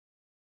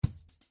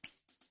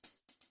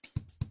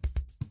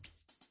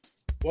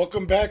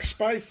Welcome back,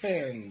 Spy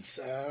fans.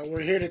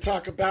 We're here to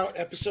talk about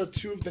episode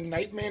 2 of The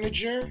Night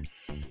Manager.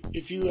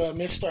 If you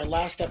missed our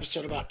last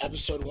episode about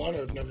episode 1 or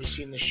have never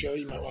seen the show,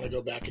 you might want to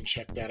go back and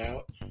check that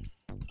out.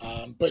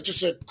 But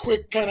just a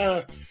quick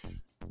recap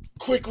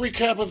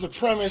of the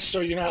premise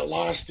so you're not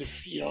lost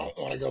if you don't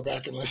want to go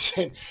back and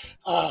listen.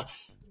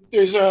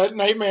 There's a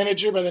night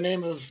manager by the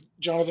name of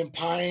Jonathan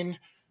Pine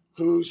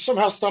who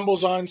somehow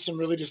stumbles on some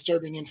really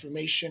disturbing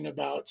information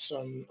about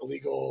some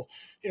illegal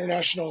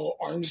international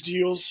arms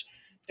deals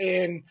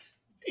and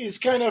is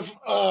kind of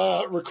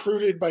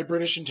recruited by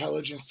British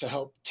intelligence to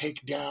help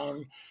take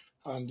down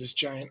this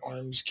giant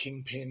arms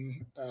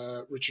kingpin,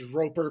 Richard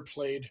Roper,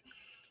 played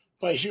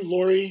by Hugh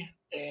Laurie.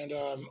 And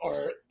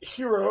our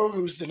hero,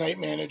 who's the night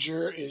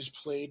manager, is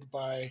played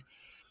by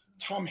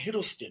Tom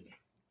Hiddleston.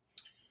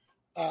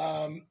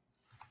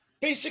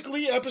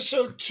 Basically,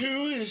 episode 2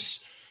 is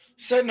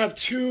setting up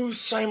two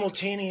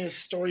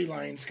simultaneous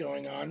storylines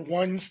going on.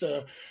 One's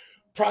the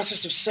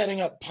process of setting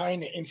up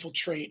Pine to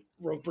infiltrate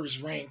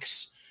Roper's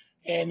ranks,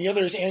 and the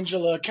other is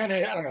Angela kind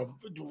of, I don't know,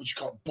 what would you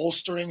call it,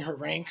 bolstering her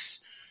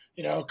ranks,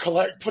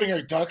 putting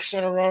her ducks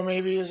in a row,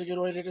 maybe is a good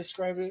way to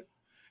describe it.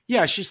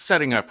 Yeah, she's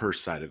setting up her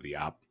side of the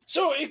op.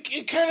 So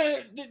it kind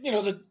of,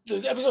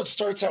 the episode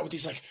starts out with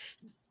these like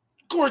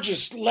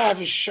gorgeous,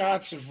 lavish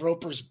shots of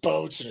Roper's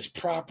boats and his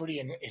property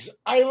and his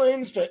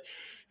islands. But,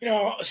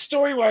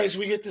 story-wise,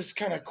 we get this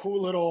kind of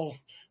cool little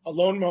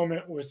alone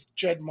moment with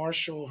Jed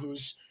Marshall,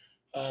 who's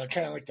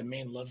kind of like the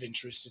main love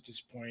interest at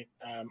this point.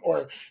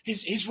 Or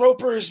he's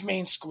Roper's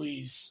main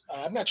squeeze.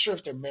 I'm not sure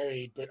if they're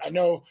married, but I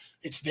know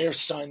it's their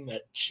son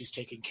that she's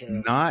taking care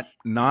of.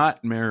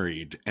 Not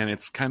married, and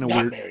it's kind of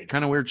weird. Married.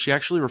 Kind of weird. She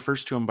actually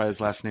refers to him by his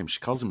last name. She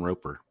calls him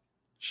Roper.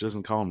 She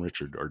doesn't call him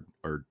Richard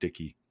or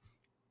Dickie.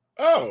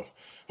 Oh,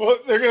 well,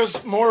 there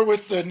goes more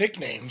with the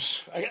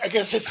nicknames. I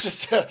guess it's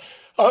just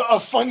a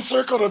fun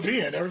circle to be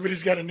in.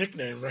 Everybody's got a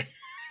nickname, right?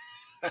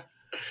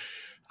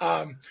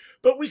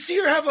 But we see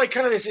her have like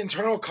kind of this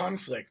internal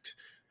conflict.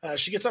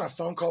 She gets on a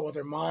phone call with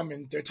her mom,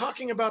 and they're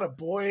talking about a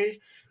boy.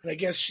 And I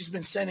guess she's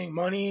been sending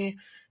money,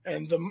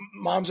 and the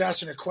mom's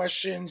asking her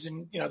questions,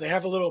 and they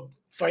have a little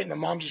fight, and the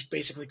mom just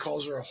basically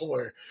calls her a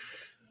whore.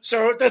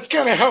 So that's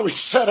kind of how we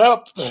set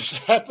up this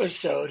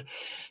episode.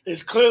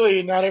 Is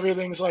clearly not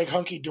everything's like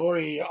hunky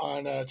dory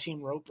on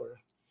Team Roper.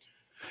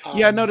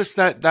 Yeah, I noticed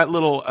that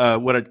little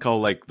what I'd call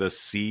like the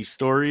C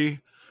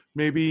story.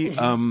 Maybe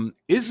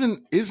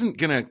isn't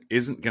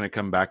gonna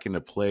come back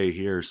into play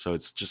here, so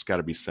it's just got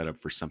to be set up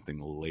for something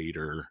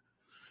later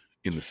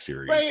in the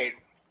series. Right.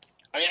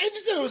 I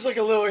just thought it was like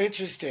a little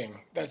interesting.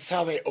 That's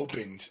how they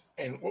opened,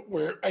 and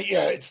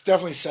it's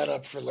definitely set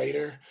up for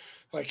later,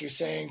 like you're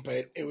saying.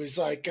 But it was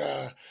like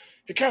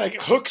it kind of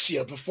hooks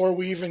you before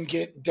we even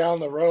get down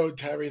the road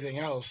to everything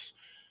else.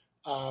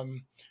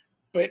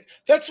 But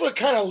that's what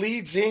kind of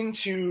leads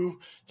into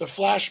the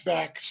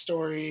flashback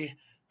story.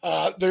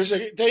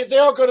 They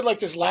all go to like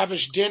this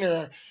lavish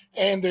dinner,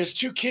 and there's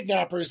two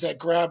kidnappers that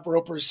grab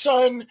Roper's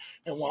son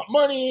and want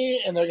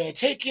money, and they're going to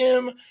take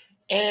him.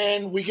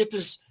 And we get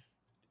this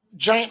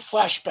giant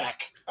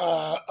flashback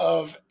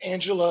of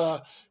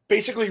Angela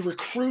basically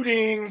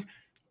recruiting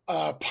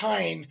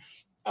Pine.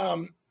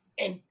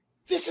 And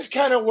this is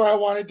kind of where I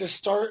wanted to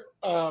start,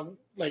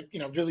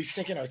 really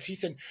sinking our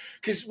teeth in,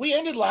 because we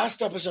ended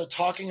last episode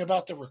talking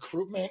about the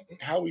recruitment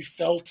and how we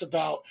felt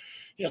about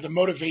the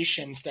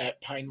motivations that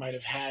Pine might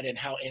have had and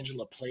how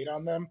Angela played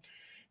on them.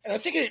 And I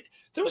think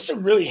there was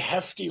some really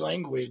hefty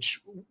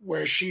language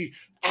where she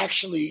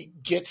actually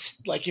gets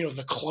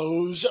the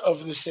close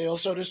of the sale,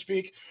 so to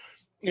speak.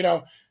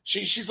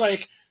 She's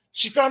like,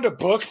 she found a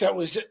book that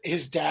was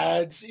his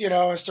dad's,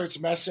 and starts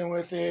messing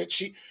with it.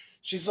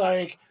 She's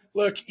like,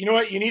 look, you know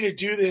what? You need to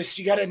do this.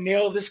 You got to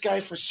nail this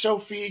guy for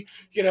Sophie.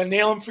 You got to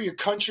nail him for your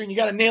country. And you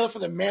got to nail it for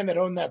the man that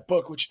owned that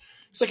book, which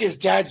is like his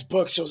dad's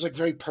book. So it was like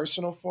very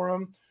personal for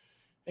him.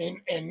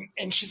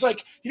 And she's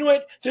like, you know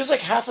what? There's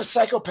like half a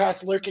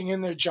psychopath lurking in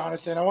there,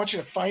 Jonathan. I want you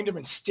to find him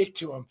and stick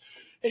to him.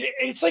 And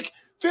it's like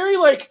very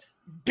like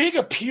big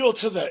appeal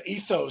to the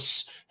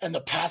ethos and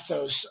the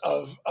pathos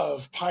of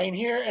Pine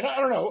here. And I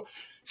don't know,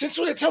 since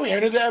that's how we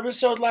ended the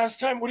episode last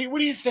time, what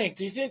do you think?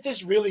 Do you think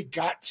this really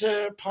got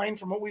to Pine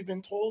from what we've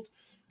been told?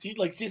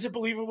 Is it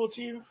believable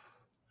to you?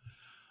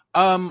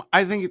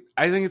 I think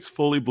it's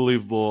fully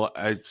believable.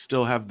 I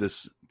still have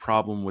this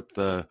problem with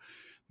the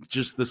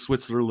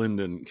Switzerland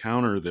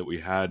encounter that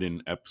we had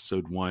in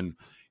episode 1.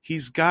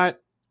 He's got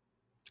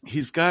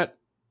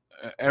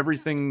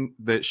everything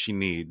that she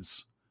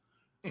needs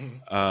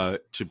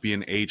to be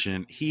an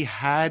agent. He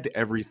had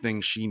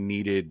everything she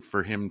needed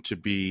for him to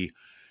be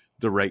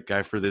the right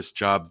guy for this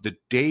job the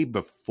day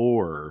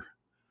before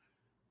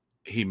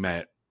he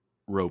met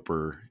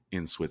Roper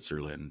in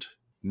Switzerland.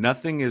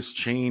 Nothing has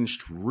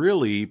changed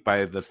really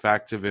by the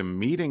fact of him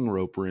meeting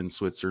Roper in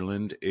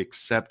Switzerland,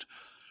 except,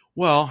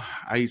 well,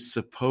 I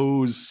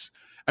suppose,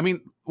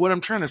 what I'm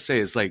trying to say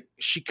is like,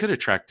 she could have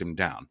tracked him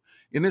down.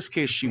 In this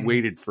case, she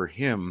waited for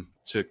him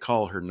to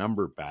call her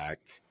number back,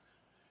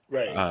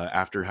 right?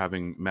 After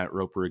having met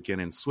Roper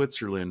again in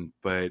Switzerland.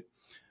 But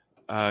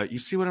You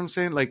see what I'm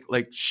saying?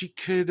 Like she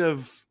could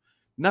have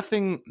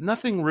nothing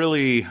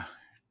really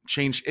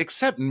changed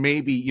except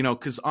maybe, you know,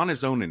 because on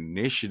his own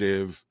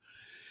initiative,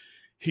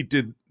 he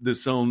did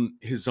his own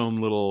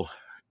little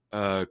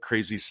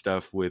crazy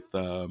stuff with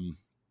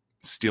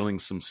stealing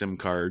some SIM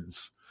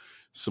cards,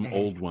 some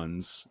old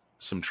ones,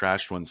 some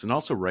trashed ones, and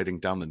also writing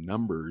down the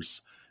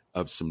numbers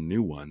of some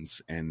new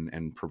ones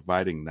and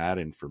providing that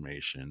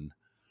information.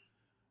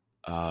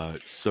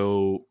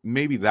 So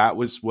maybe that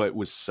was what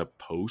was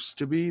supposed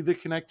to be the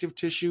connective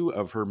tissue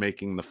of her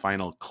making the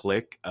final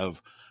click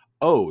of,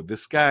 oh,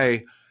 this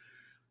guy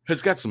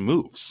has got some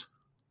moves.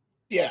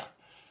 Yeah.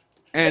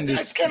 And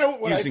that's kind of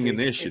what using I think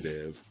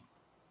initiative.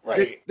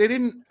 Right. They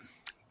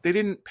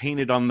didn't paint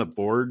it on the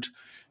board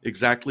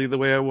exactly the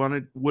way I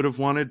would have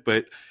wanted,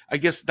 but I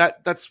guess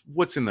that's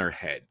what's in their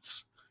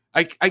heads.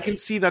 I can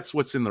see that's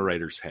what's in the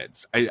writers'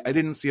 heads. I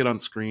didn't see it on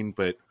screen,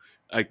 but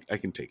I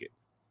can take it.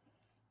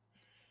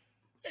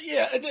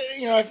 Yeah,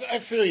 you know, I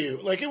feel you.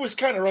 Like, it was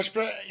kind of rushed,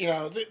 but, you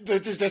know,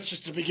 that's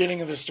just the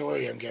beginning of the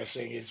story, I'm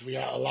guessing, is we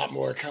got a lot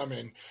more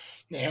coming.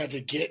 They had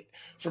to get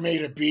from A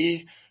to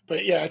B.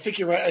 But, yeah, I think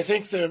you're right. I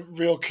think the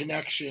real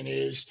connection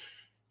is,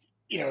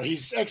 you know,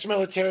 he's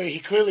ex-military. He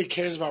clearly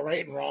cares about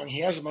right and wrong.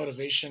 He has a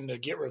motivation to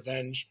get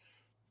revenge.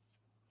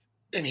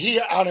 And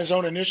he, on his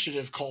own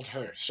initiative, called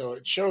her. So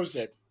it shows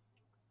that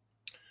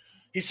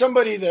he's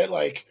somebody that,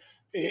 like,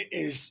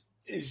 is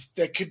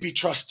that could be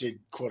trusted,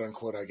 quote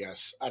unquote, I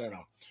guess. I don't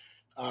know.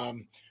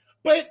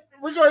 But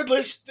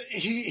regardless,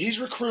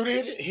 he's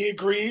recruited. He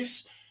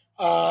agrees.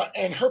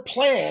 And her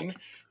plan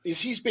is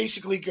she's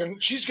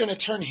going to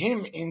turn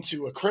him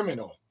into a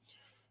criminal.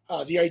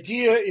 The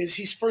idea is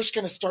he's first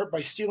going to start by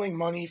stealing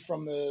money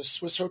from the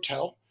Swiss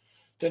hotel,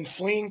 then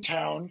fleeing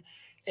town.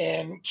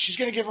 And she's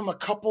going to give him a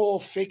couple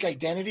fake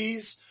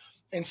identities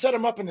and set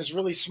him up in this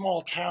really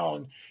small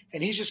town.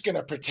 And he's just going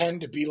to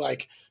pretend to be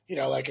like, you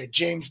know, like a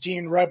James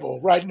Dean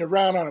rebel riding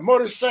around on a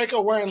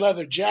motorcycle, wearing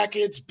leather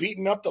jackets,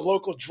 beating up the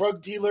local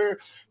drug dealer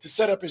to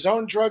set up his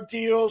own drug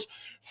deals,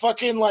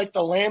 fucking like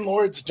the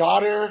landlord's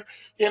daughter,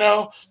 you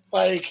know,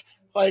 like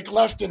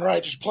left and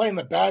right, just playing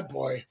the bad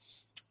boy.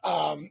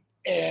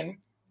 And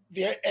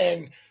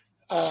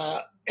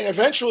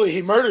eventually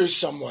he murders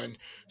someone.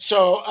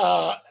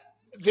 So,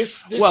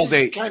 this well,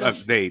 is kind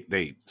of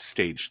they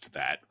staged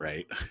that,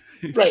 right?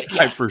 Right.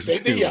 Yeah. I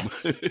presume.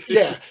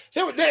 Yeah.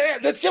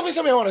 That's definitely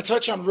something I want to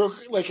touch on real,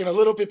 like, in a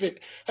little bit. But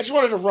I just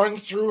wanted to run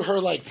through her,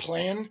 like,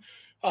 plan.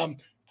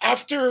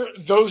 After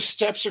those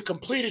steps are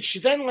completed, she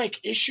then,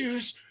 like,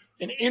 issues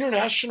an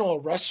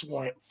international arrest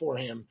warrant for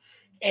him,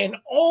 and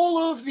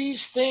all of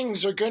these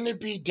things are going to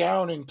be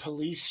down in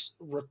police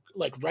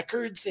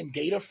records and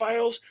data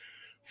files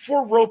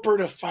for Roper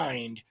to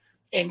find.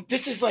 And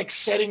this is like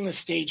setting the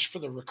stage for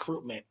the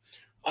recruitment.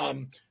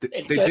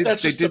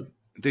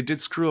 They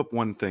did screw up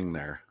one thing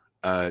there.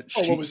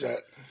 What was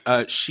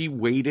that? She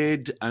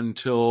waited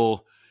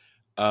until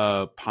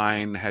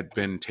Pine had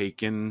been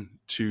taken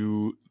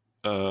to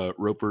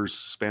Roper's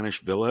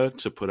Spanish villa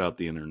to put out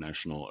the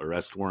international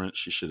arrest warrant.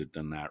 She should have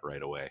done that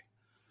right away.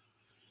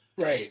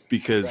 Right.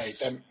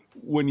 Because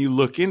when you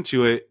look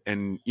into it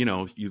and, you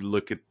know, you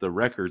look at the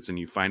records and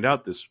you find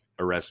out this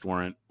arrest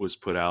warrant was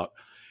put out,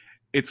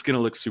 it's going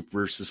to look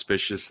super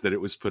suspicious that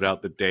it was put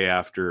out the day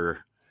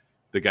after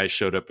the guy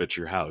showed up at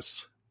your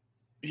house.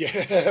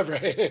 Yeah,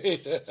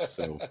 right.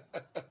 So,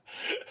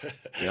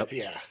 yep.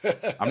 Yeah.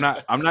 I'm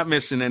not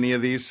missing any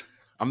of these.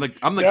 I'm the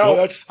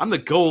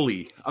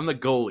goalie. I'm the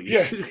goalie.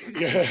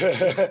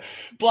 Yeah.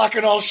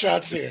 Blocking all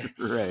shots here.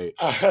 Right.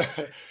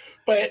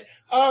 But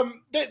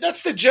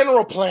that's the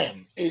general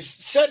plan, is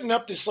setting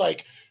up this,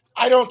 like,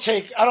 I don't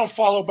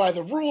follow by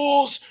the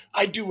rules.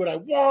 I do what I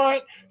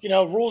want. You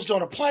know, rules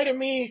don't apply to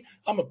me.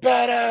 I'm a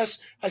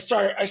badass. I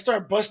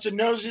start busting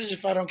noses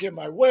if I don't get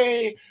my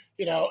way.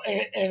 You know,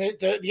 and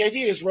the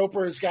idea is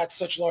Roper has got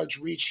such large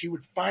reach. He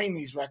would find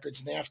these records,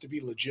 and they have to be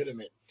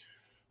legitimate.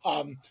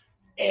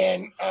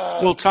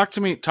 Well, talk to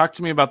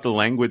me about the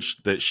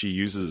language that she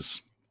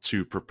uses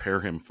to prepare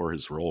him for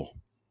his role.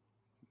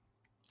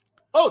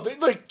 Oh,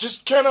 like,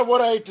 just kind of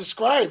what I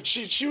described.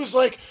 She was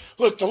like,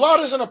 look, the law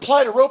doesn't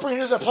apply to Roper and it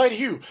doesn't apply to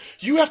you.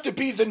 You have to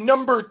be the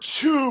number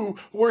 2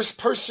 worst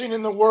person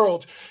in the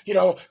world, you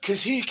know,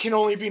 because he can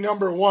only be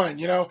number 1,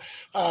 you know,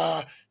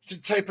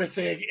 type of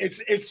thing.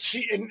 It's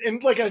she,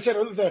 and like I said,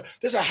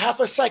 there's a half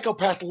a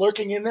psychopath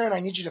lurking in there, and I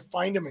need you to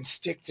find him and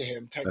stick to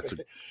him type of thing.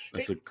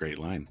 That's a great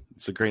line.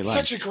 It's a great line.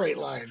 Such a great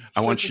line.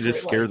 I want you to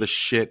scare the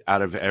shit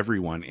out of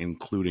everyone,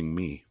 including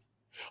me.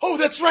 Oh,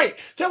 that's right.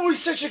 That was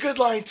such a good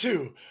line,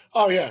 too.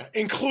 Oh, yeah,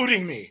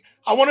 including me.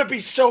 I want to be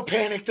so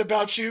panicked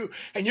about you,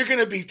 and you're going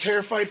to be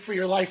terrified for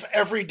your life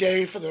every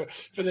day for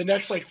the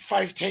next, like,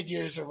 5-10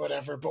 years or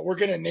whatever, but we're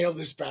going to nail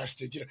this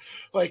bastard. You know,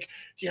 like,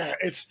 yeah,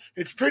 it's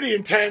pretty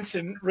intense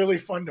and really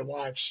fun to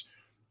watch.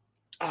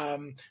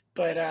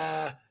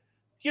 But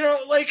you know,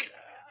 like,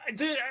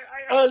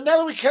 now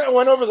that we kind of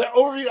went over the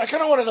overview, I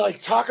kind of wanted to,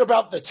 like, talk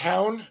about the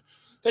town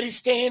that he's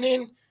staying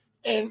in.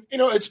 And, you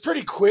know, it's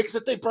pretty quick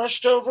that they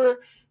brushed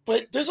over,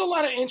 but there's a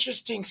lot of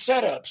interesting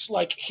setups.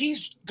 Like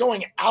he's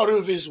going out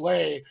of his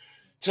way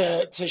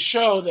to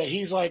show that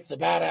he's like the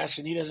badass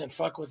and he doesn't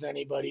fuck with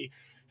anybody.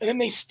 And then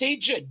they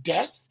stage a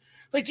death.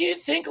 Like, do you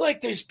think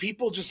like there's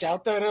people just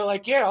out there that are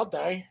like, yeah, I'll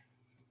die?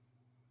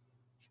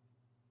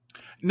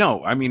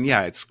 No, I mean,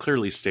 yeah, it's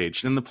clearly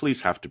staged, and the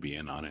police have to be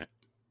in on it.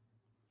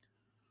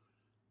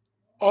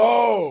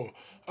 Oh,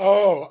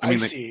 I I mean,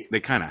 see. they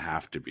kind of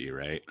have to be,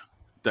 right?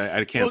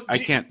 I Well, I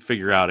can't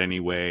figure out any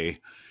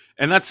way,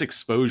 and that's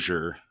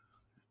exposure.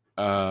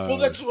 well, Uh,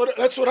 that's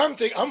what I'm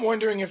thinking. I'm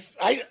wondering if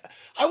I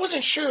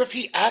wasn't sure if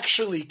he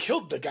actually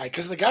killed the guy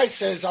because the guy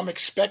says I'm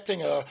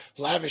expecting a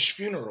lavish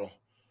funeral.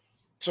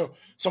 So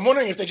I'm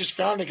wondering if they just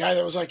found a guy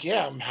that was like,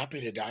 yeah, I'm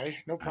happy to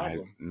die, no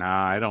problem.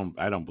 nah, I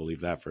don't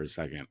believe that for a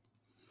second.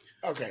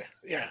 Okay,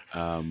 yeah.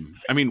 I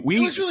mean, It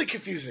was really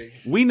confusing.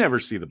 we never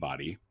see the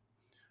body.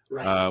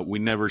 Right. We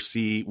never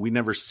see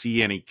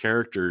any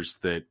characters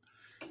that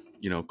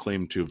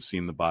claim to have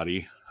seen the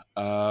body.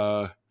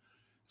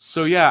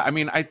 So yeah, I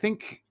mean, I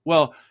think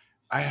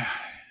I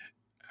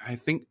I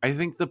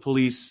think the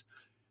police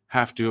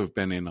have to have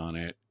been in on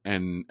it,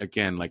 and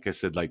again, like I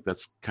said, like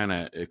that's kind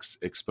of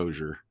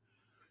exposure.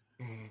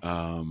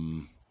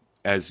 Mhm.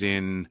 As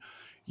in,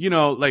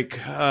 like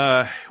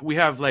we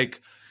have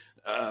like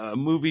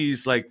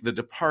movies like The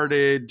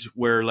Departed,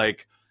 where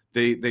like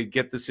they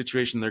get the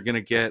situation, they're gonna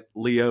get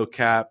Leo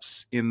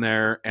Caps in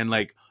there, and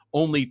like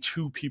only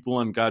two people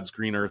on God's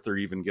green earth are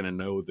even gonna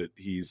know that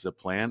he's a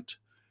plant.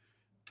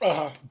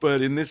 Uh-huh.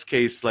 But in this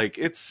case, like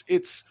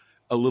it's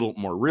a little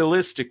more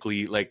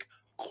realistically, like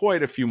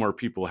quite a few more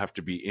people have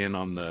to be in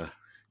on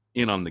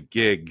the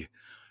gig.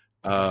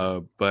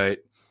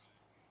 But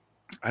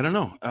I don't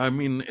know. I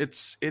mean,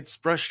 it's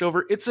brushed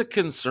over. It's a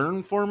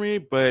concern for me,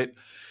 but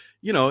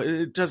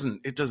it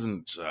doesn't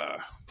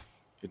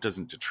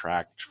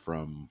detract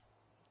from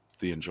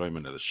the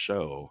enjoyment of the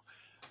show.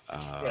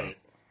 Right.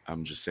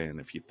 I'm just saying,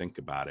 if you think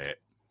about it,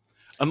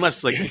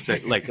 unless like you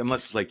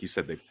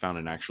said, they found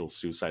an actual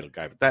suicidal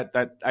guy, but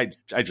that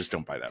I just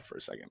don't buy that for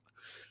a second.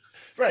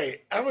 Right.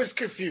 I was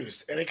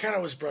confused and it kind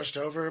of was brushed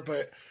over,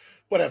 but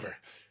whatever.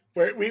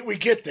 We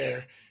get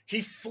there.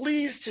 He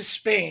flees to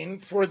Spain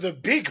for the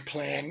big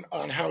plan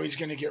on how he's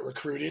going to get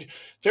recruited.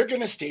 They're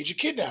going to stage a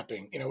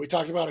kidnapping. We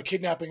talked about a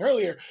kidnapping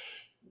earlier.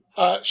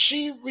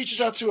 She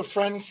reaches out to a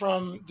friend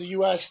from the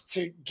U.S.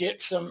 to get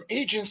some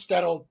agents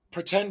that'll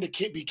pretend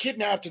to be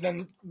kidnapped and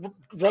then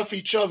rough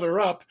each other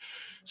up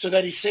so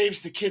that he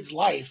saves the kid's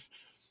life.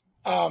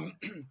 Um,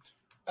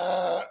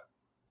 uh,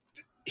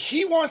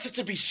 he wants it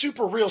to be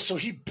super real, so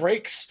he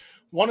breaks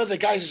one of the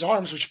guys'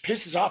 arms, which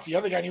pisses off the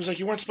other guy. And he was like,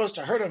 "You weren't supposed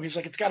to hurt him." He's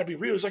like, "It's got to be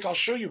real." He's like, "I'll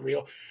show you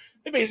real."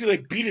 They basically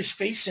like beat his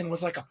face in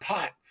with like a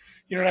pot.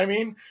 You know what I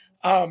mean?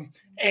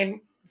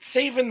 And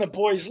saving the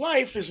boy's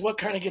life is what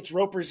kind of gets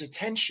Roper's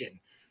attention.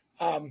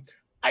 Um,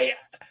 I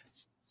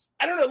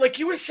I don't know. Like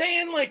you were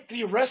saying, like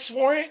the arrest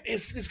warrant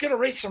is going to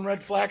raise some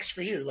red flags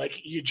for you. Like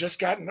you just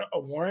gotten a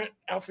warrant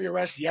out for your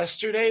arrest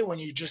yesterday when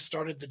you just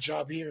started the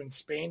job here in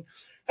Spain.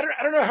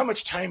 I don't know how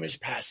much time has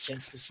passed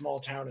since the small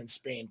town in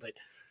Spain, but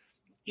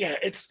yeah,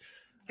 I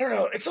don't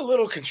know. It's a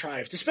little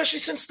contrived, especially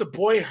since the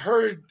boy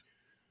heard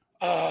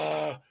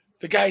uh,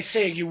 the guy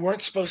say you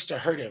weren't supposed to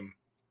hurt him.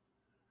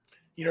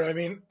 You know what I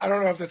mean? I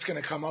don't know if that's going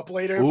to come up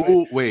later, but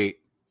Oh wait,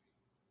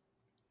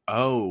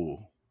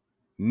 oh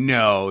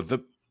no, the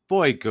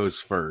boy goes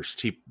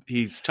first. He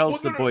tells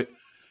well, the no, no. boy,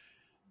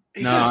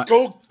 He says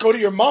 "Nah, go to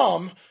your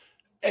mom,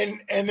 and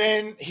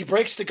then he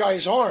breaks the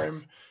guy's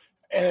arm,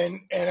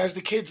 and as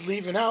the kid's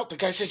leaving out, the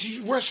guy says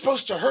you weren't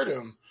supposed to hurt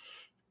him,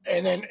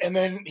 and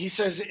then he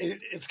says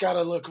it's got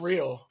to look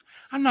real.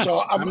 So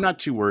I'm not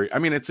too worried. I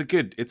mean, it's a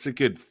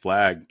good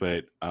flag,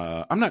 but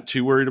I'm not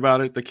too worried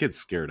about it. The kid's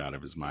scared out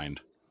of his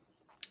mind.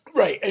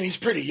 right, and he's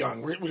pretty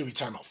young. What are we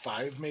talking about?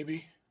 5,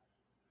 maybe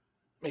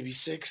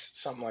 6,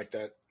 something like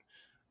that.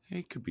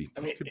 He could be.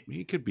 I mean,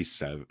 He could be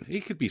 7. He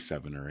could be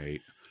 7 or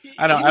 8. he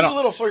I don't. I was a don't.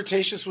 little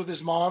flirtatious with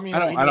his mom. He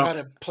I knew how don't.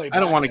 to play. I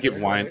don't back want to at give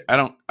her, wine. right?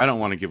 I don't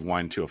want to give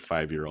wine to a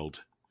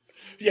 5-year-old.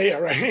 Yeah,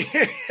 right.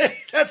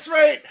 That's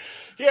right.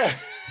 Yeah,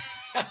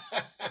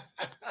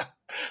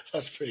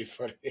 that's pretty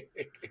funny.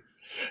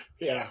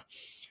 Yeah.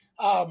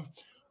 Um,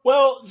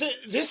 well,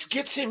 this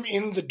gets him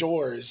in the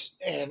doors,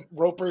 and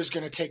Roper's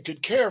going to take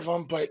good care of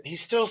him, but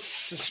he's still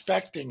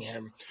suspecting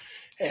him,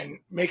 and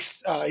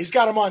he's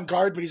got him on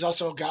guard, but he's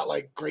also got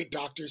like great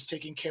doctors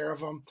taking care of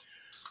him.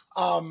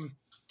 Um,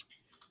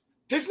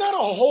 there's not a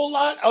whole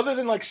lot other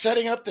than like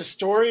setting up the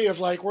story of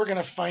like we're going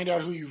to find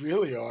out who you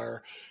really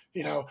are,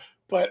 you know.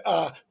 But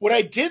what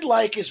I did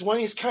like is when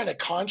he's kind of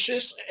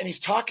conscious and he's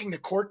talking to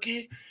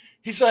Corky,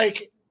 he's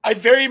like, "I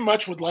very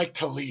much would like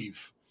to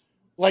leave."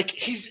 Like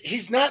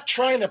he's not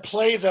trying to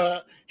play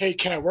the hey,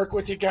 can I work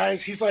with you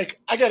guys? He's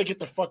like, I got to get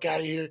the fuck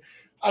out of here.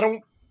 I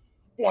don't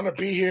want to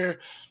be here.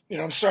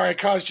 I'm sorry I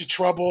caused you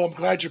trouble. I'm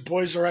glad your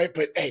boy's all right,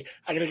 but hey,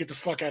 I got to get the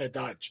fuck out of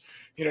Dodge.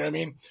 You know what I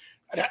mean?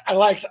 And I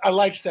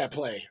liked that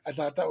play. I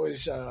thought that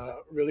was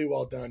really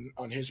well done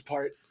on his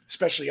part,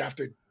 especially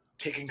after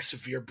taking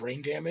severe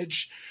brain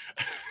damage.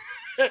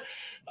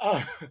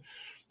 uh,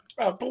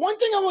 But one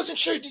thing I wasn't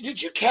sure,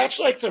 did you catch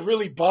like the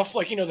really buff,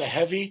 like, the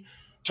heavy,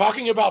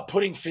 talking about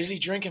putting fizzy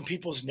drink in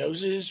people's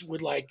noses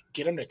would like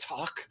get them to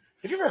talk?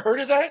 Have you ever heard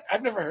of that?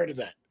 I've never heard of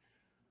that.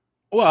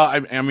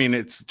 Well, I mean,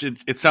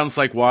 it sounds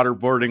like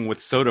waterboarding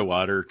with soda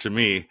water to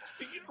me,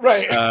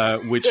 Right.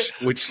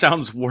 which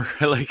sounds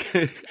like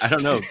I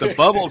don't know, the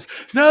bubbles.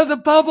 No, the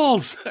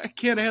bubbles. I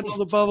can't handle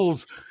the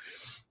bubbles.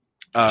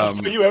 I'll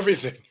tell you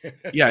everything.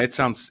 Yeah, it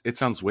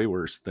sounds way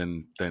worse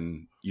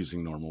than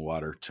using normal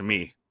water to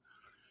me.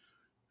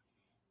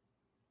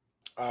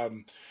 Yeah,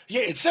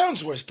 it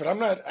sounds worse, but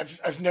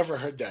I've never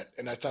heard that,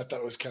 and I thought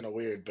that was kind of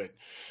weird. But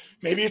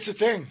maybe it's a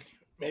thing.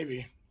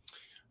 Maybe.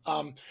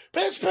 But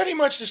it's pretty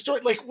much the story.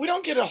 Like, we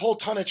don't get a whole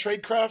ton of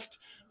tradecraft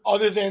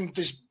other than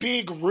this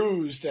big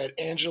ruse that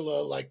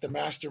Angela, like the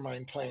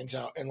mastermind, plans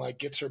out and like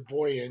gets her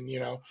boy in.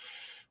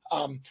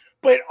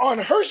 But on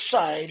her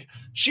side,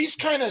 she's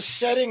kind of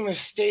setting the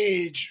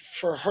stage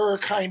for her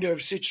kind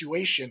of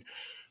situation.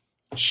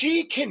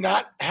 She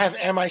cannot have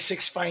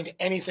MI6 find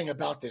anything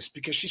about this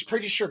because she's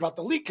pretty sure about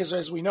the leak. Because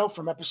as we know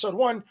from episode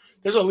 1,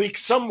 there's a leak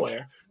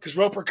somewhere because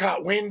Roper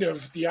caught wind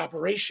of the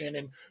operation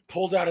and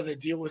pulled out of the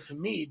deal with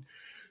Hamid.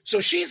 So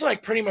she's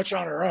like pretty much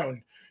on her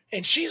own,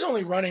 and she's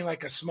only running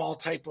like a small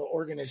type of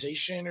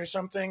organization or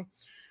something.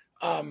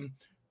 I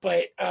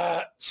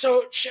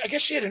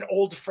guess she had an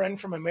old friend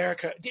from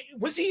America.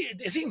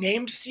 Is he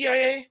named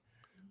CIA,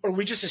 or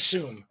we just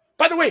assume?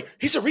 By the way,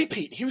 he's a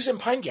repeat. He was in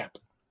Pine Gap.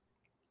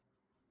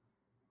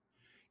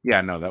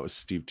 Yeah, no, that was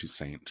Steve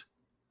Toussaint.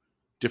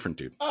 Different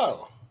dude.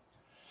 Oh.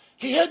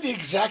 He had the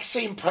exact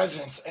same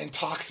presence and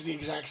talked the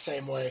exact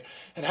same way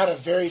and had a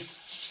very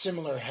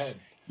similar head.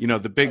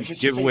 The big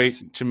giveaway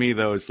to me,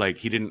 though, is like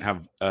he didn't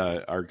have,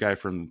 our guy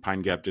from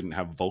Pine Gap didn't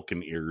have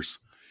Vulcan ears.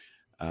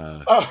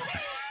 Oh,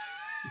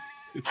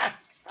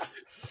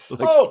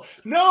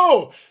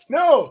 no,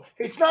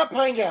 it's not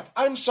Pine Gap.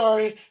 I'm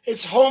sorry.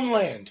 It's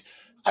Homeland.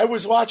 I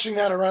was watching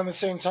that around the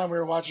same time we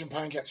were watching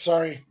Pine Gap.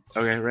 Sorry.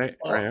 Okay, right.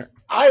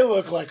 I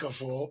look like a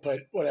fool,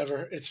 but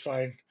whatever. It's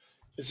fine.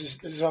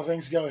 This is how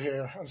things go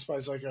here on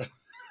Spies Like Us.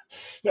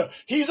 No,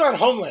 he's on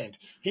Homeland.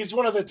 He's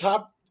one of the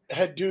top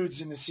head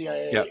dudes in the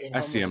CIA. Yeah,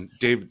 I see him.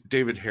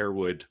 David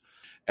Harewood.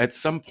 At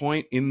some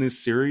point in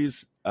this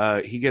series,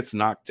 he gets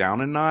knocked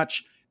down a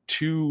notch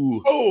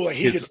to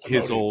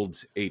his old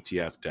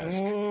ATF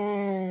desk.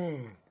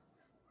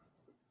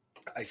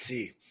 I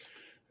see.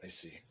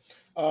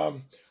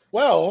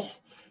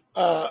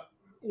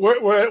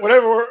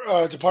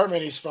 Whatever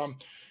department he's from,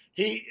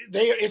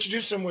 they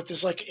introduced him with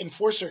this like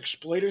enforcer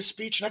exploiter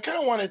speech, and I kind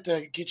of wanted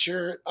to get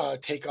your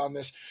take on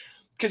this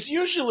because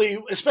usually,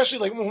 especially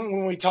like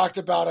when we talked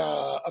about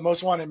a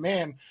Most Wanted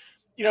Man,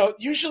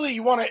 usually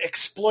you want to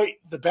exploit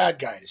the bad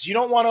guys. You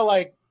don't want to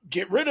like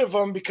get rid of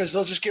them because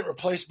they'll just get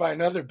replaced by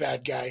another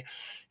bad guy.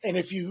 And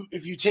if you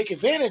take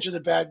advantage of the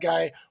bad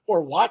guy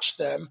or watch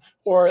them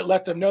or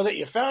let them know that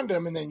you found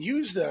them and then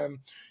use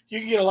them, you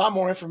can get a lot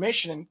more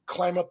information and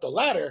climb up the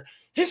ladder.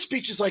 His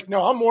speech is like,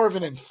 no, I'm more of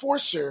an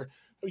enforcer.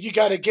 You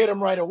got to get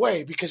them right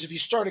away because if you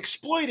start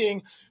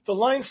exploiting, the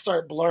lines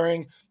start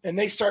blurring and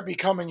they start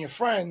becoming your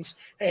friends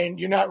and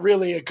you're not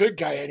really a good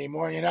guy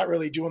anymore. You're not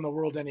really doing the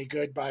world any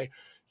good by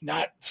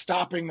not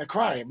stopping the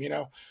crime, I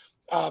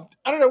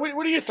don't know.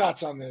 What are your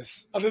thoughts on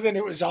this? Other than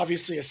it was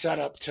obviously a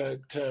setup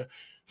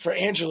for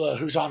Angela,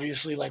 who's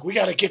obviously like, we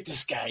got to get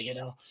this guy,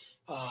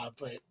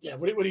 But yeah,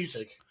 what do you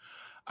think?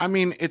 I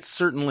mean, it's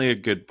certainly a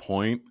good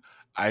point.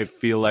 I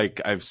feel like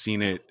I've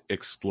seen it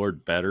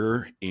explored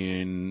better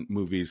in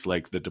movies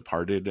like The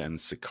Departed and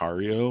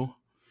Sicario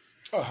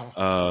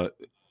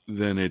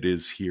than it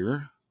is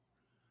here.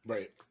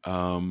 Right.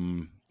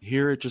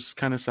 Here it just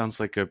kind of sounds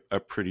like a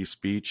pretty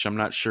speech. I'm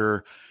not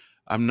sure.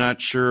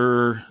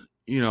 What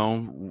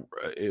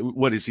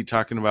is he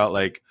talking about?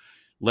 Like,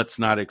 let's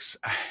not.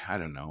 I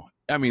don't know.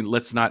 I mean,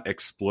 let's not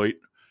exploit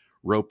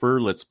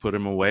Roper. Let's put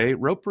him away.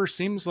 Roper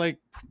seems like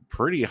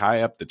pretty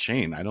high up the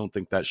chain. I don't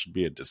think that should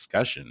be a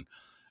discussion.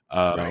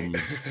 Right.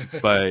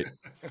 But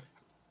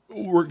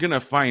we're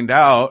gonna find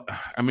out.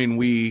 I mean,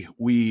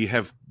 we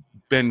have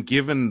been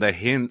given the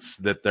hints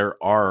that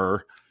there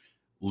are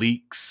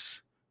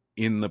leaks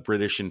in the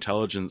British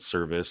intelligence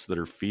service that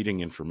are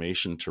feeding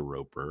information to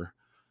Roper.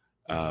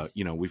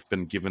 We've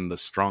been given the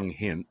strong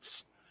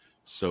hints,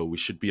 so we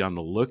should be on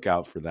the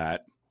lookout for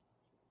that.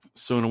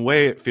 So in a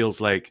way, it feels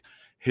like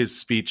his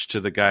speech to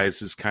the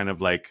guys is kind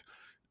of like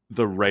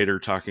the writer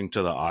talking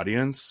to the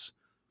audience,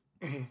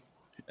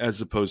 as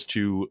opposed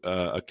to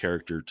a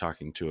character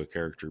talking to a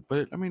character.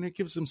 But I mean, it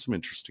gives them some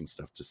interesting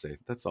stuff to say.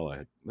 That's all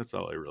I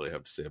really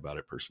have to say about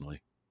it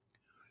personally.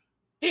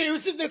 Yeah,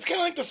 that's kind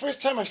of like the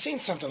first time I've seen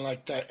something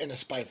like that in a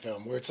spy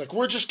film, where it's like,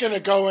 we're just going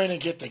to go in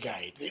and get the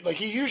guy. Like,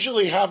 you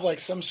usually have like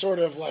some sort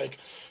of like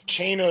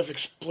chain of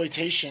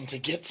exploitation to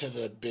get to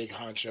the big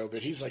honcho,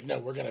 but he's like, no,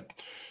 we're going to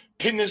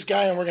pin this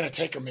guy and we're going to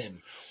take him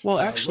in. Well,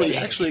 actually,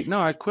 no,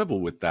 I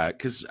quibble with that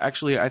because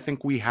actually I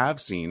think we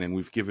have seen, and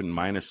we've given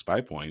minus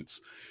spy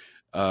points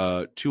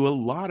to a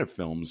lot of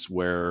films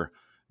where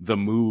the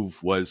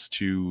move was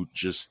to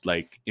just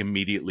like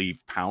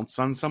immediately pounce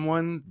on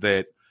someone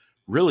that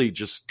really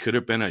just could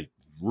have been a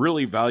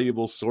really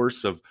valuable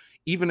source of,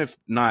 even if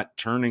not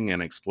turning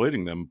and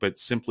exploiting them, but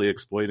simply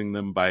exploiting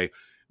them by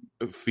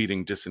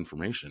feeding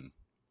disinformation.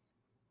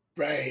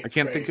 Right. I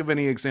can't think of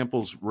any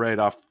examples right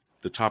off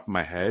the top of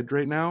my head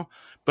right now,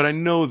 but I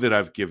know that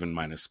I've given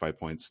minus spy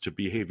points to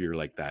behavior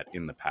like that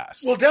in the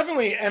past. Well,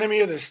 definitely enemy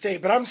of the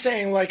state, but I'm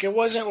saying like it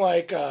wasn't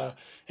like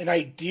an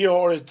ideal,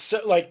 or it's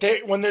like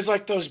when there's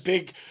like those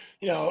big,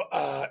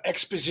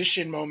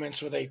 exposition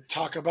moments where they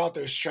talk about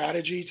their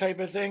strategy type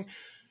of thing.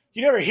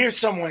 You never hear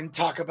someone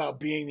talk about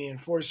being the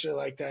enforcer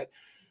like that.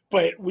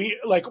 But we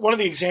like one of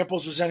the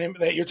examples was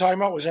that you're talking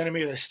about was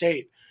enemy of the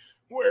state,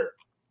 where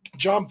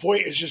John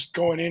Voight is just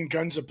going in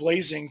guns a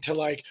blazing to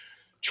like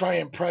try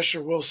and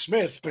pressure Will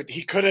Smith, but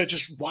he could have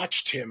just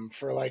watched him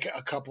for like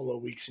a couple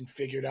of weeks and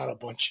figured out a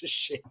bunch of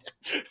shit.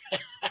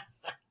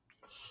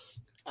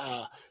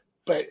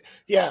 But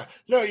yeah,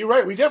 no, you're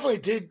right. We definitely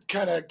did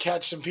kind of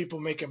catch some people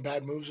making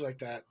bad moves like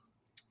that.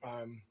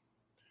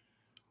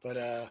 But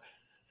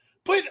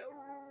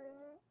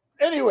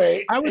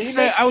anyway, I would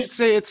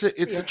say it's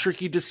a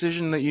tricky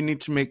decision that you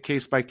need to make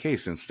case by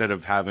case instead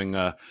of having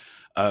a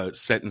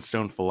set in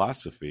stone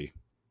philosophy.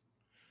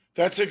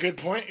 That's a good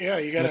point. Yeah,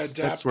 you got to adapt.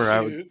 That's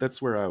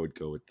where I would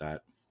go with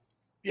that.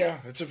 Yeah,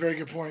 that's a very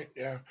good point.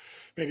 Yeah,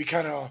 maybe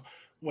kind of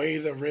weigh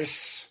the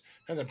risks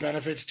and the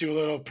benefits. Do a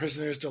little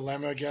prisoner's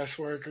dilemma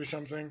guesswork or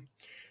something.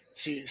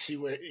 See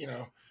what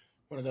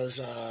one of those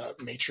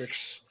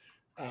matrix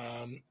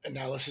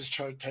analysis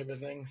chart type of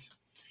things.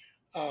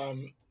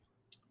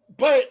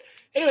 But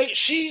anyway,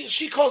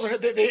 she calls on her.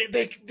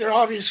 They're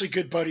obviously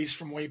good buddies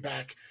from way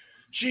back.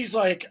 She's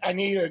like, I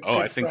need a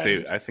good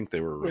friend. I think they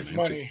were romantic. With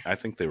money. I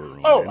think they were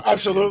romantic. Oh,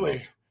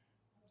 absolutely.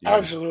 Yeah.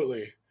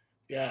 Absolutely.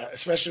 Yeah,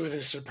 especially with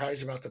his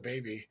surprise about the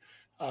baby.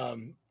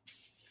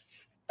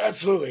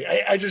 Absolutely.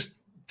 I just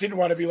didn't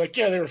want to be like,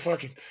 yeah, they were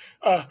fucking.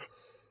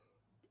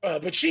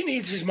 But she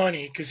needs his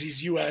money because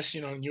he's U.S.,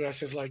 and U.S.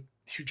 has like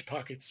huge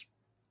pockets.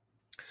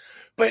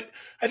 But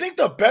I think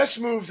the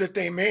best move that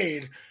they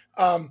made,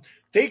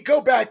 they go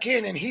back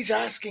in and he's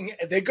asking,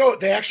 they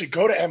actually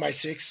go to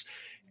MI6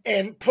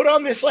 and put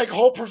on this like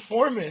whole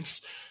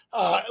performance.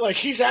 Like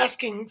he's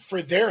asking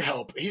for their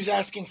help. He's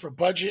asking for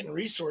budget and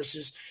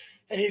resources.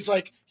 And he's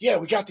like, yeah,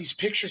 we got these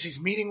pictures.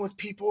 He's meeting with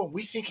people and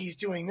we think he's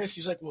doing this.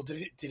 He's like, well,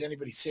 did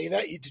anybody say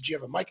that? Did you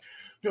have a mic?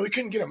 No, we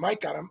couldn't get a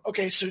mic on him.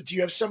 Okay, so do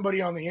you have somebody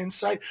on the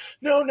inside?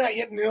 No, not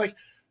yet. And they're like,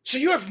 so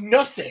you have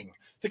nothing.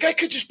 The guy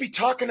could just be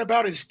talking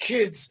about his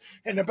kids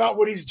and about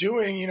what he's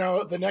doing,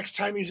 the next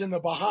time he's in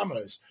the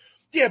Bahamas.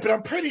 Yeah, but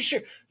I'm pretty sure.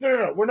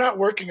 No. We're not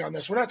working on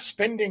this. We're not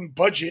spending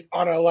budget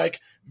on a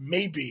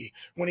maybe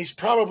when he's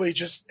probably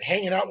just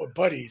hanging out with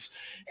buddies.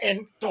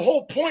 And the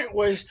whole point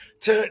was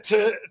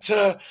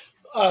to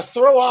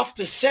throw off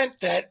the scent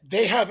that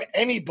they have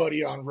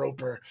anybody on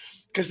Roper,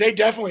 because they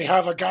definitely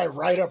have a guy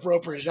right up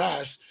Roper's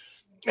ass.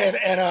 And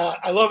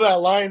I love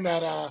that line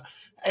that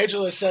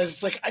Angela says.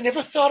 It's like, I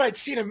never thought I'd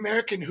see an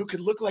American who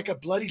could look like a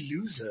bloody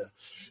loser,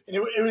 and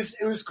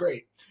it was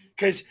great.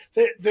 Because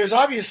there's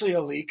obviously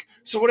a leak.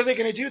 So what are they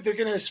going to do? They're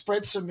going to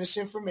spread some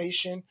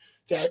misinformation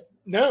that,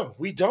 no,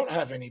 we don't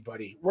have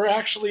anybody. We're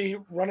actually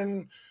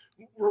running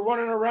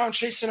around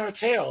chasing our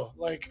tail,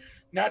 like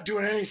not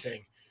doing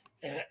anything.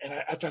 And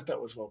I thought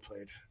that was well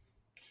played.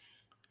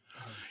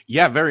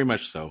 Yeah, very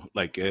much so.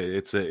 Like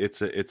it's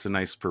a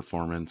nice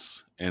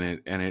performance,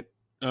 and it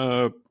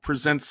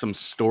presents some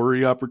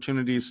story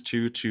opportunities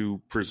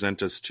to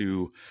present us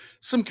to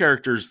some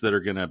characters that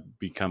are going to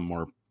become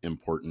more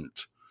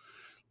important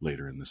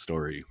later in the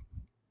story.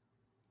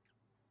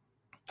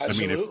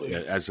 Absolutely. I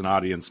mean, as an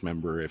audience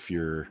member, if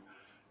you're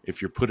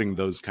putting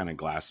those kind of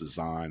glasses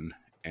on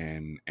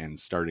and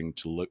starting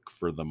to look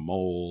for the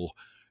mole,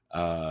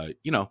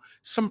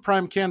 some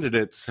prime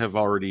candidates have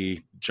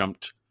already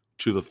jumped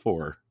to the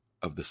fore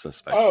of the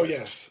suspect. Oh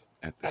yes,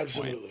 at this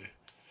absolutely.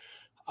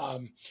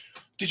 Point.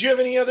 Did you have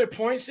any other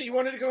points that you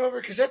wanted to go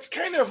over? Because that's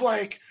kind of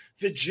like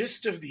the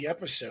gist of the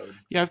episode.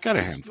 Yeah, I've got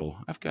a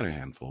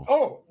handful.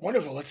 Oh,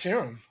 wonderful! Let's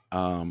hear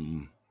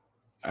them.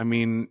 I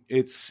mean,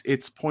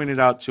 it's pointed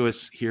out to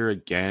us here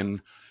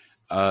again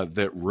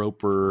that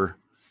Roper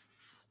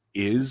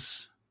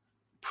is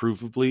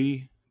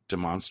provably,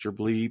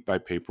 demonstrably, by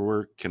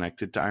paperwork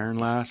connected to Iron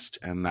Last,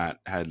 and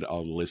that had a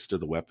list of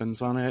the weapons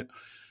on it.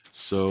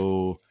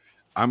 So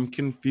I'm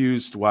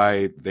confused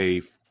why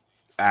they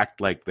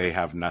act like they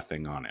have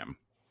nothing on him.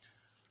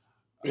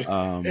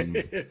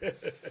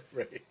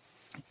 Right.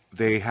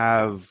 They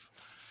have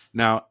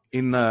now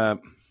in the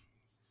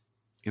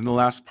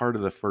last part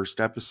of the first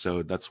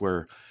episode. That's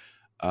where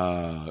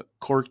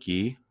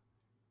Corky,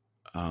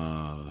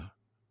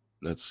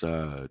 that's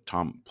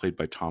Tom, played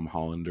by Tom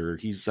Hollander.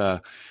 He's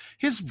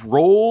his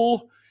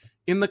role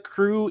in the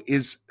crew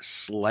is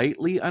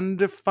slightly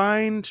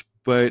undefined,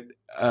 but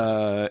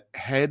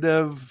head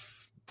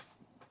of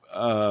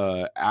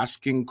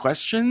asking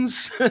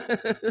questions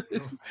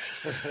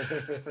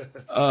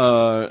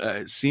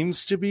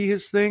seems to be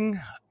his thing.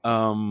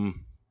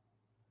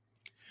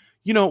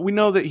 We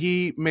know that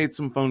he made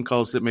some phone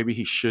calls that maybe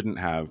he shouldn't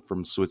have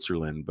from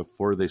Switzerland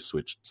before they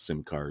switched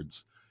SIM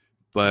cards.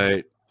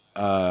 But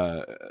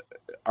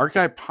our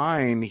guy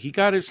Pine, he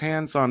got his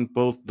hands on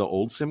both the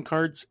old SIM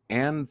cards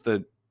and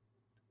the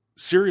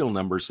serial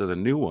numbers of the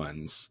new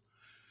ones.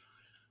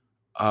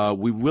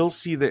 We will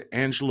see that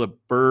Angela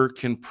Burr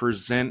can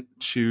present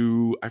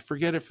to, I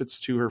forget if it's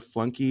to her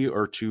flunky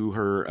or to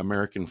her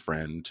American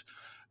friend,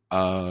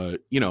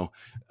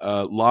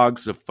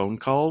 logs of phone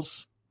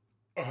calls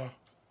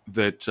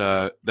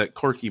that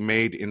Corky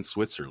made in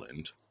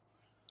Switzerland.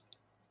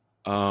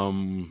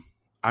 I'm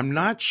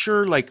not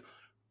sure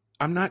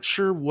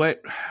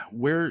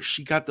where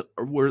she got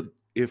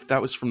if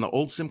that was from the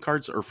old SIM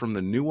cards or from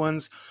the new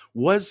ones.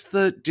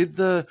 Did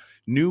the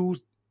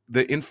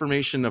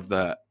information of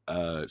the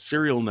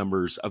serial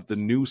numbers of the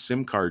new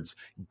SIM cards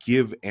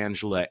give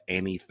Angela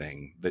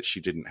anything that she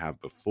didn't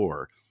have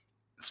before?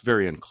 It's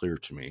very unclear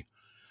to me.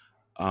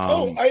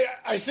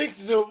 I think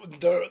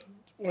the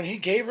when he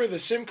gave her the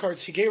SIM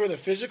cards, he gave her the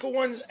physical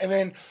ones and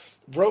then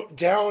wrote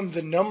down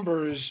the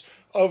numbers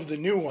of the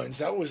new ones.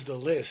 That was the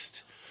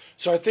list.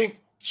 So I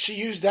think she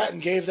used that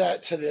and gave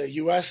that to the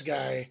U.S.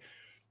 guy,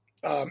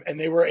 and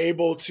they were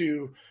able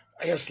to,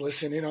 I guess,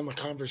 listen in on the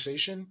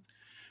conversation.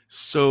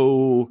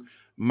 So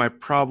my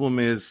problem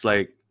is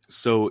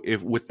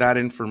if with that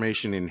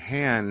information in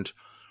hand,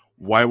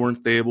 why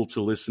weren't they able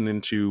to listen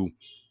into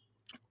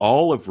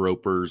all of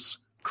Roper's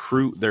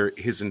crew,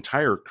 his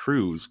entire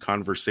crew's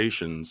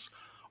conversations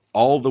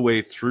all the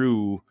way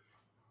through?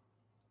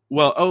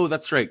 Well,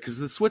 that's right, because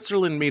the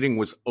Switzerland meeting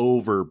was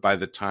over by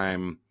the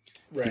time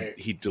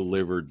he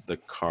delivered the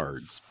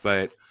cards.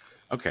 But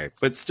okay,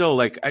 but still,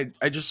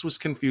 I just was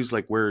confused,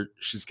 where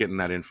she's getting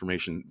that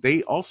information.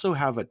 They also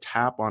have a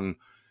tap on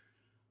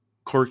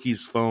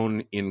Corky's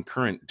phone in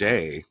current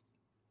day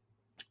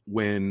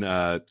when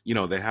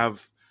they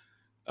have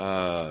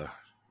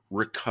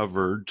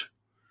recovered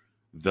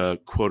the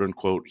quote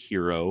unquote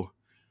hero,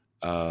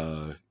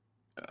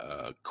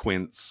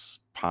 Quince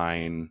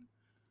Pine,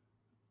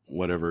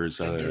 whatever is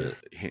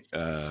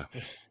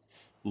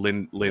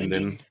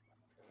Lyndon.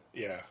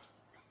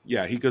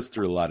 Yeah, he goes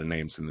through a lot of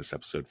names in this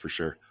episode for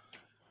sure.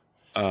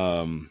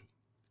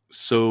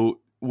 So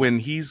when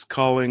he's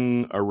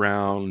calling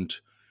around,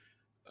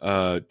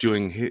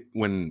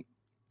 when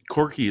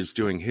Corky is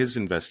doing his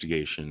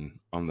investigation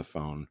on the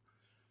phone,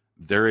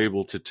 they're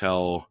able to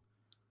tell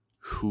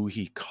who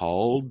he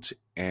called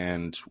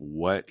and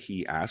what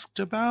he asked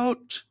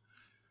about.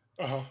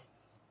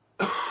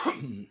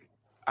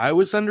 I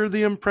was under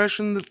the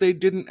impression that they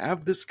didn't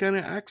have this kind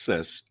of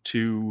access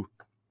to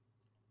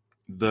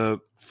the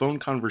phone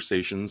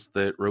conversations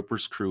that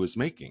Roper's crew is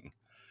making.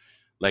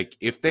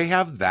 If they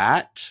have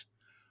that,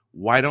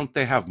 why don't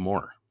they have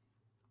more?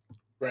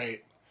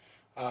 Right.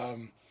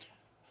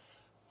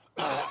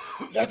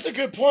 That's a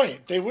good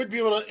point. They would be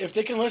able to, if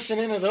they can listen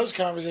into those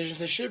conversations,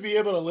 they should be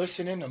able to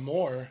listen into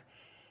more.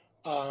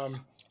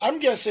 I'm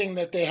guessing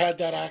that they had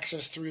that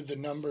access through the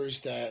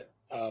numbers that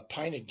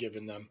Pine had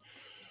given them.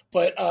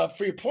 But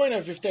for your point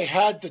of if they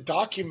had the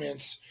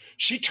documents,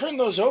 she turned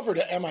those over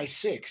to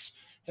MI6.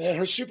 And then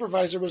her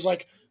supervisor was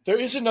like, there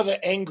is another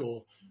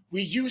angle.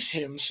 We use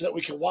him so that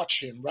we can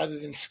watch him rather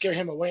than scare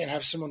him away and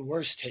have someone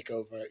worse take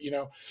over.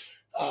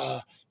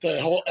 The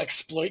whole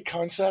exploit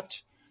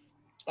concept.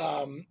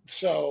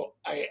 So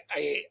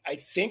I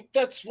think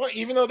that's what,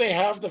 even though they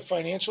have the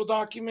financial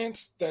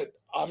documents that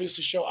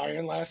obviously show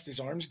Iron Last is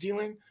arms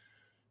dealing,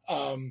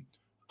 I'm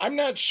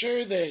not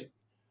sure that,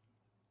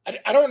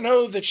 I don't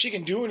know that she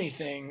can do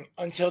anything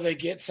until they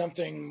get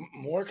something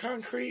more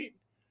concrete.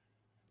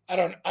 I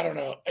don't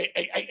know.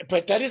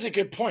 But that is a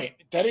good point.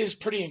 That is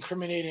pretty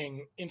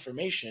incriminating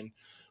information.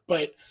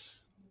 But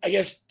I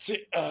guess to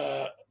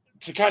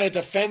kind of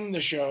defend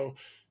the show,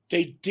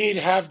 they did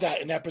have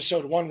that in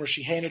episode 1 where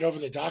she handed over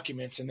the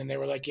documents and then they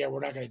were like, yeah, we're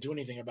not going to do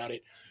anything about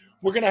it.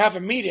 We're going to have a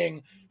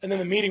meeting. And then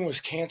the meeting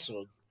was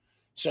canceled.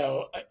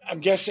 So I'm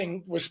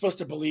guessing we're supposed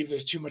to believe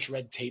there's too much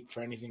red tape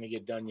for anything to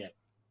get done yet.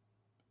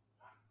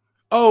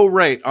 Oh,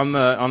 right. On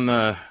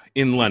the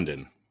in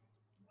London.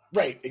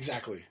 Right.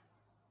 Exactly.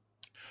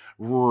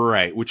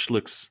 Right. Which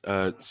looks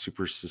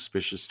super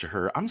suspicious to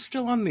her. I'm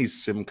still on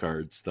these SIM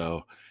cards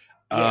though.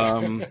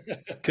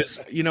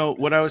 Because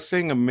what I was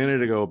saying a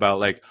minute ago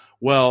about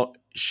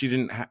she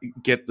didn't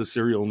get the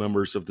serial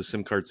numbers of the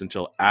SIM cards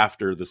until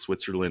after the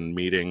Switzerland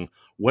meeting,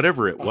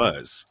 whatever it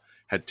was,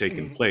 had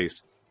taken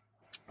place.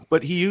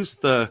 But he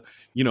used the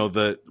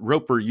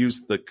Roper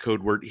used the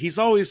code word. He's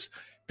always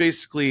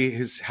basically,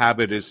 his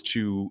habit is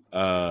to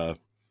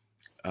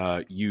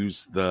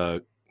use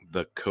the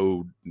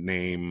code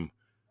name.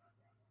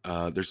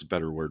 There's a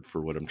better word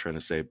for what I'm trying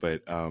to say,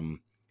 but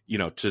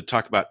to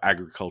talk about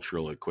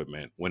agricultural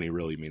equipment when he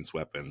really means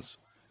weapons.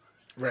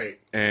 Right.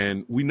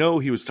 And we know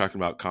he was talking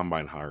about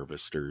combine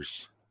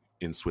harvesters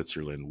in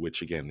Switzerland,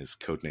 which again is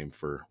codename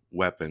for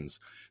weapons.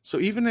 So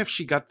even if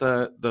she got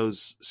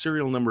those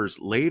serial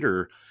numbers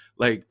later,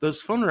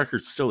 those phone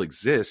records still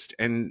exist,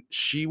 and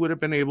she would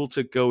have been able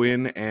to go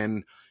in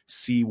and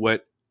see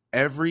what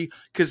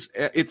because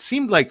it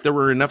seemed like there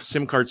were enough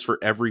SIM cards for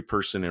every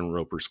person in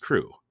Roper's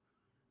crew.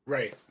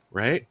 Right.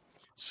 Right.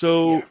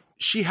 So Yeah.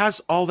 she has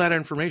all that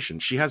information.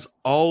 She has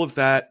all of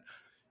that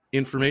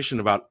information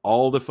about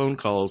all the phone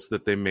calls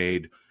that they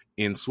made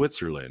in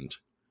Switzerland.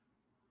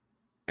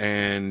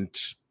 And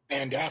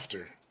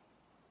after.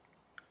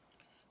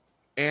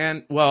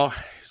 And well,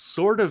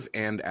 sort of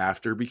and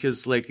after,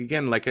 because like,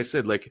 again, like I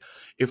said, like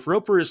if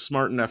Roper is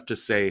smart enough to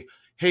say,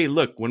 hey,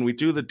 look, when we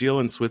do the deal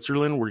in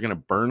Switzerland, we're going to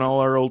burn all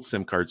our old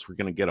SIM cards. We're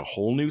going to get a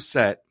whole new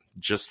set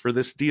just for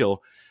this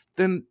deal.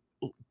 Then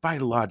by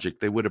logic,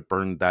 they would have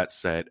burned that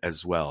set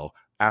as well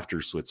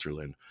after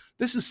Switzerland.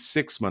 This is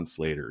 6 months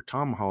later.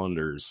 Tom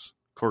Hollander's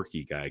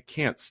Corky guy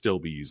can't still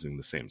be using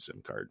the same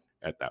SIM card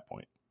at that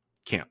point.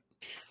 Can't.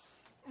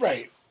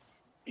 Right.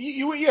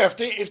 Yeah,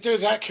 if they're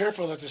that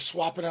careful that they're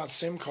swapping out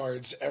SIM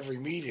cards every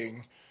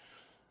meeting,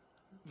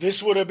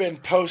 this would have been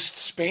post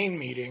Spain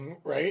meeting,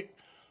 right?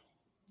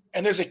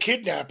 And there's a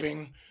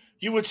kidnapping,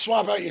 you would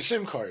swap out your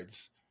SIM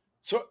cards.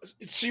 So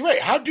you're right.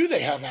 How do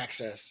they have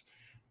access?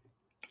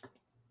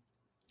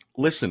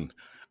 Listen,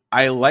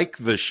 I like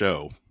the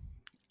show.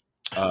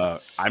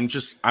 I'm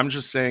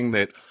just saying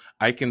that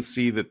I can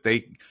see that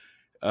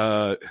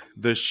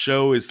the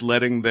show is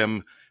letting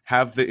them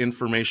have the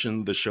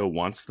information the show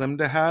wants them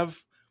to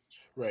have,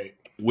 right,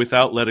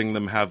 without letting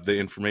them have the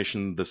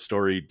information the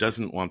story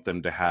doesn't want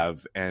them to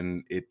have,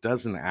 and it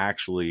doesn't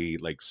actually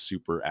like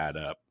super add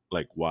up.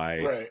 Like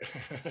why,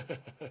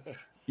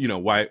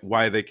 right?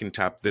 why they can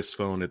tap this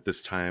phone at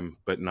this time,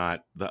 but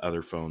not the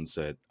other phones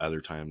at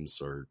other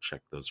times, or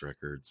check those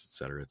records, et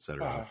cetera, et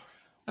cetera.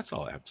 That's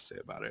all I have to say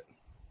about it.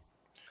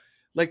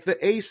 Like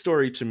the A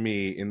story to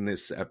me in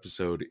this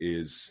episode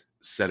is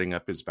setting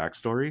up his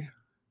backstory,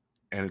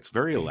 and it's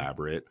very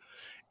elaborate.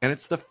 And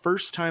it's the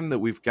first time that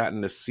we've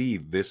gotten to see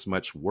this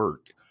much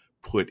work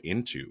put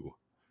into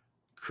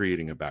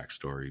creating a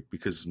backstory,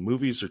 because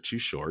movies are too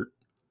short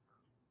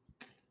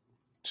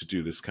to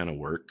do this kind of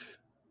work,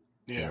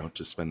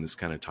 to spend this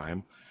kind of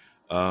time.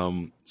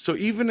 So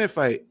even if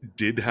I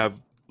did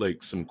have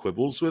like some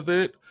quibbles with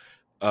it,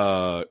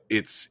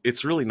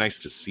 it's really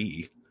nice to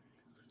see.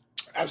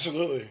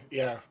 Absolutely.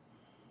 Yeah.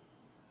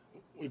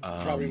 We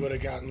probably would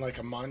have gotten like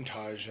a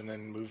montage and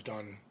then moved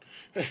on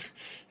if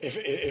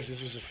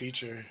this was a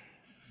feature.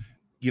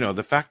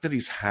 The fact that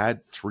he's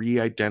had 3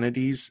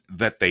 identities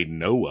that they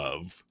know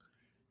of,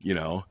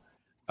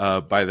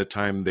 by the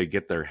time they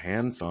get their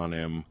hands on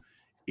him,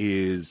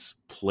 is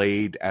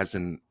played as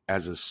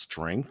a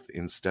strength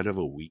instead of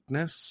a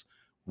weakness,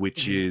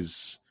 which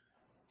is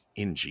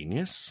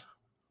ingenious.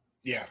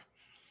 Yeah,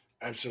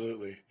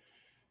 absolutely.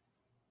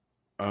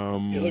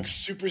 It looks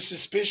super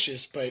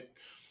suspicious, but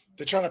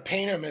they're trying to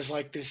paint him as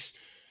like this.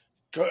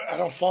 I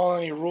don't follow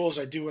any rules.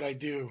 I do what I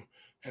do,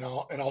 and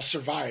I'll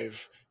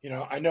survive.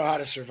 I know how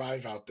to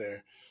survive out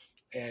there,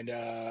 and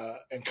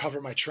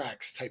cover my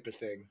tracks, type of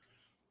thing.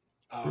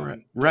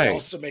 Right. It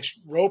also makes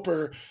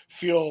Roper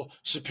feel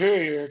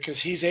superior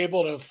because he's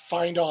able to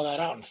find all that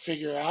out and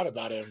figure out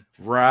about him.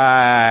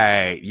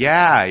 Right.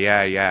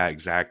 Yeah.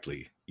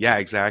 Exactly. Yeah,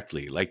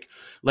 exactly. Like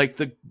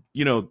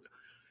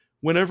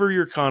whenever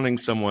you're conning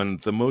someone,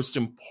 the most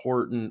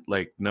important,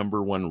 like,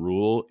 number one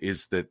rule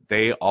is that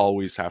they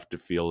always have to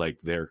feel like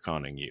they're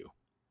conning you.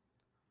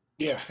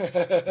 Yeah.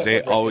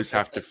 They always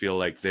have to feel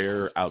like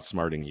they're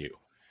outsmarting you.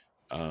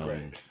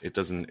 Right. It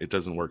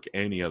doesn't work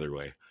any other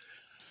way.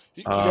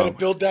 You got to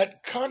build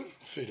that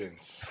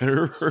confidence.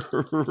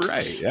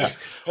 Right. Yeah.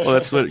 Well,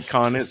 that's what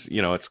con is.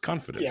 It's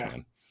confidence,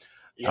 man.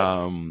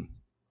 Yeah.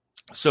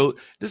 So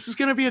this is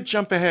going to be a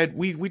jump ahead.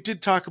 We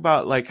did talk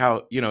about like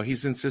how,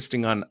 he's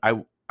insisting on,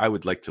 I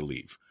would like to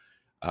leave.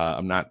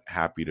 I'm not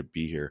happy to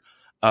be here.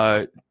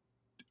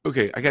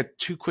 Okay, I got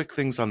 2 quick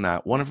things on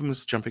that. One of them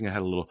is jumping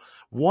ahead a little.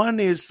 One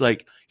is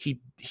like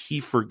he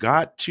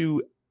forgot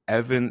to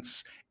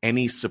evince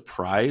any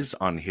surprise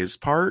on his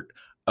part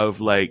of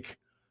like,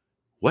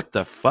 what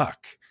the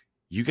fuck?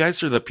 You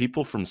guys are the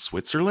people from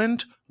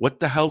Switzerland? What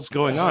the hell's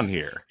going on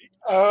here?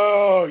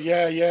 Oh,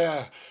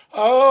 yeah.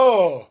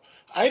 Oh,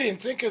 I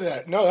didn't think of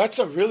that. No, that's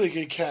a really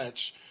good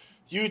catch.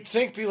 You'd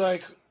think, be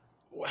like,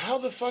 how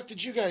the fuck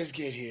did you guys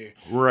get here?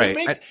 Right.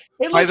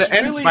 It looks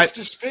really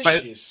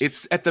suspicious.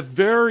 It's at the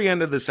very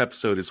end of this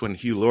episode is when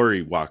Hugh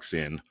Laurie walks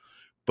in.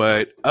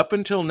 But up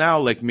until now,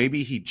 like,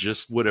 maybe he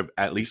just would have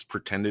at least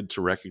pretended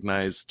to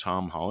recognize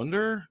Tom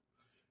Hollander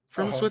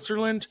from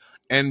Switzerland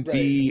and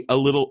be a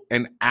little,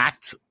 and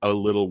act a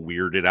little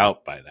weirded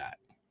out by that.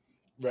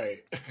 Right.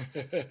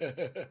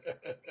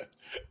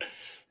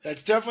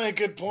 That's definitely a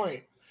good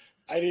point.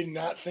 I did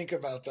not think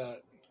about that.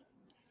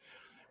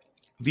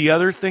 The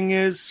other thing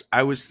is,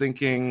 I was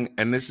thinking,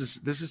 and this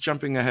is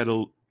jumping ahead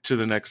to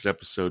the next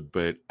episode,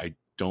 but I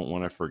don't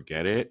want to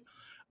forget it.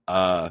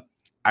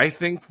 I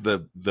think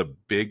the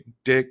big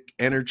dick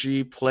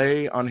energy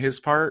play on his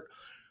part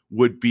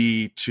would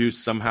be to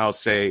somehow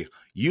say,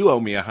 "You owe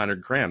me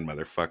 $100,000,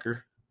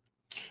 motherfucker."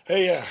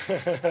 Hey,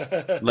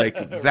 yeah. Like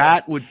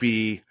that would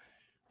be,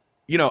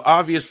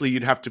 obviously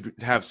you'd have to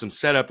have some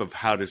setup of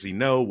how does he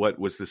know, what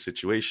was the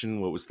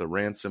situation, what was the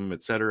ransom,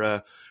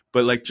 etc.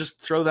 But like,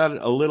 just throw that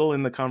a little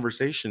in the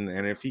conversation.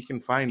 And if he can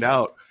find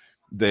out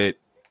that,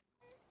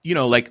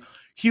 like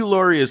Hugh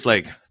Laurie is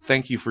like,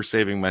 thank you for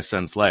saving my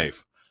son's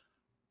life.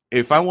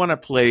 If I want to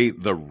play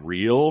the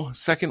real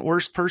second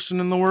worst person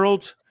in the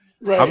world,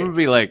 right, I'm going to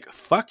be like,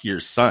 fuck your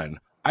son.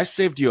 I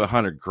saved you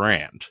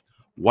 $100,000.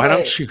 Why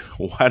don't you pay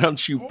me? Why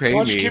don't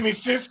you give me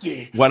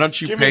 50? Why don't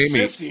you pay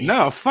me? 50?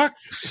 No, fuck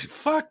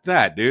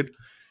that, dude.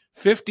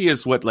 50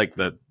 is what like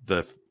the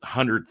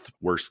 100th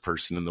worst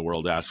person in the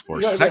world asks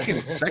for. Yeah,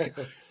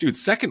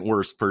 Second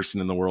worst person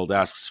in the world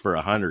asks for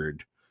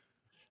 100.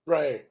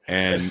 Right.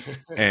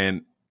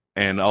 And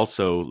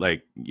also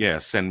like, yeah,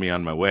 send me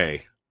on my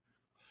way.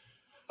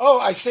 Oh,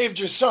 I saved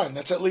your son.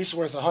 That's at least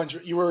worth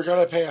 100. You were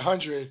gonna pay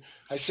 100.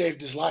 I saved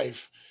his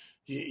life.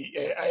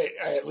 I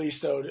at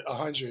least owed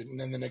 100, and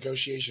then the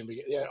negotiation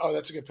began. Yeah. Oh,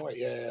 that's a good point.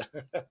 Yeah.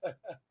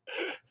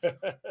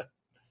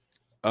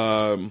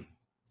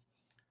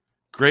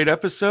 Great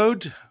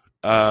episode.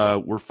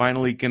 We're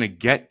finally gonna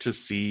get to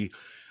see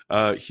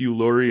Hugh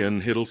Laurie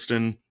and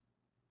Hiddleston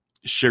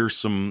share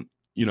some,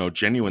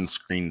 genuine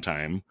screen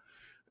time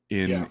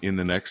in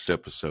the next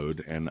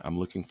episode, and I'm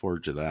looking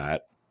forward to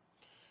that.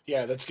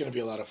 Yeah, that's gonna be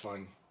a lot of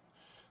fun.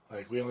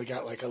 Like, we only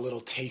got like a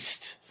little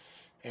taste.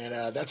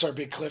 And that's our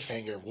big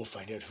cliffhanger. We'll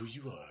find out who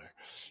you are,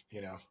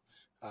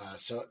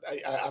 So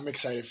I'm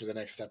excited for the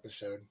next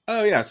episode.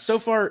 Oh yeah, so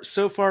far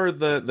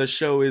the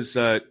show is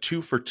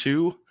 2 for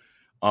 2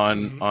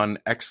 on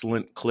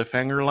excellent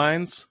cliffhanger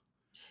lines.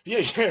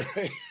 Yeah,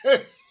 right.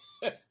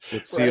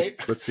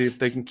 Let's see if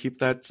they can keep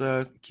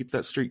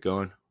that streak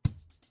going.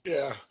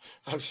 Yeah,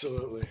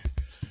 absolutely.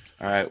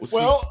 All right.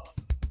 We'll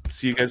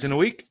see you guys in a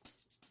week.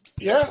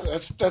 Yeah,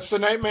 that's the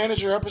Night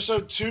Manager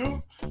episode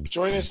 2.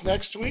 Join us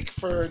next week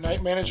for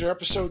Night Manager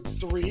episode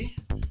 3.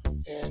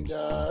 And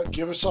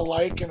give us a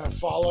like and a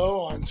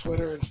follow on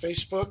Twitter and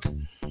Facebook.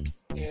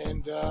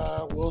 And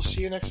we'll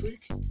see you next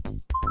week.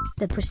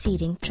 The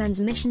preceding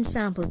transmission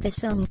sampled the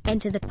song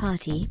Enter the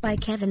Party by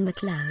Kevin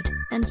MacLeod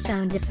and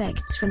sound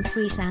effects from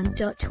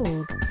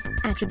freesound.org.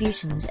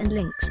 Attributions and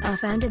links are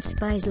found at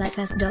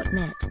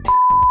spieslikeus.net.